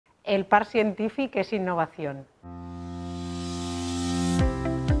el Parc Científic es innovación.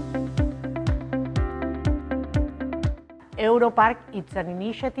 Europark is an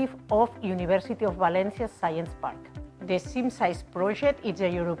initiative of University of Valencia's Science Park. The SYMSITES project is a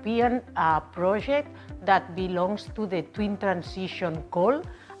European project that belongs to the Twin Transition Call,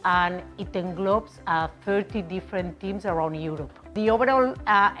 and it englobes 30 different teams around Europe. The overall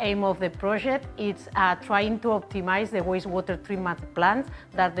aim of the project is trying to optimize the wastewater treatment plants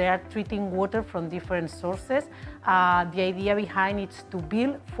that they are treating water from different sources. The idea behind it is to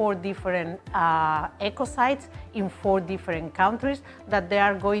build 4 different eco-sites in 4 different countries that they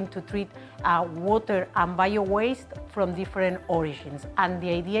are going to treat water and bio-waste from different origins. And the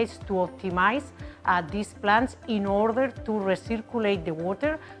idea is to optimize these plants in order to recirculate the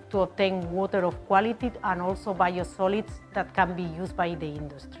water, to obtain water of quality and also biosolids that can be used by the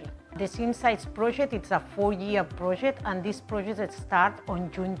industry. The SYMSITES project is a 4-year project, and this project starts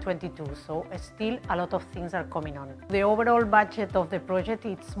on June 22, so still a lot of things are coming on. The overall budget of the project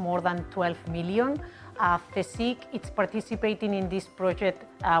is more than 12 million. CSIC is participating in this project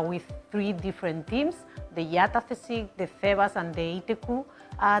with 3 different teams, the IATA-CSIC, the FEBAS and the ITQ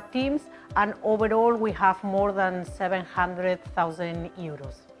teams, and overall we have more than 700,000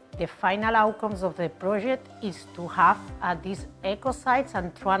 euros. The final outcomes of the project is to have these eco-sites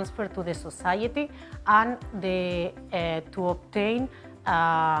and transfer to the society, and to obtain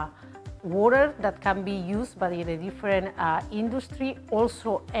water that can be used by the different industry,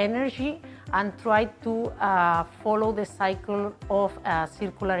 also energy, and try to follow the cycle of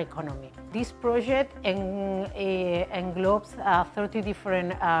circular economy. This project englobes 30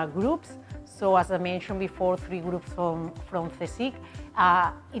 different groups. So as I mentioned before, 3 groups from CSIC.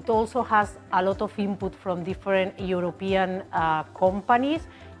 It also has a lot of input from different European companies.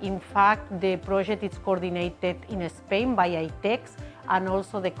 In fact, the project is coordinated in Spain by ITEX, and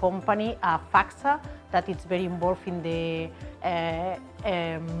also the company FAXA, that is very involved in the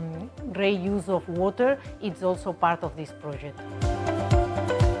reuse of water. It's also part of this project.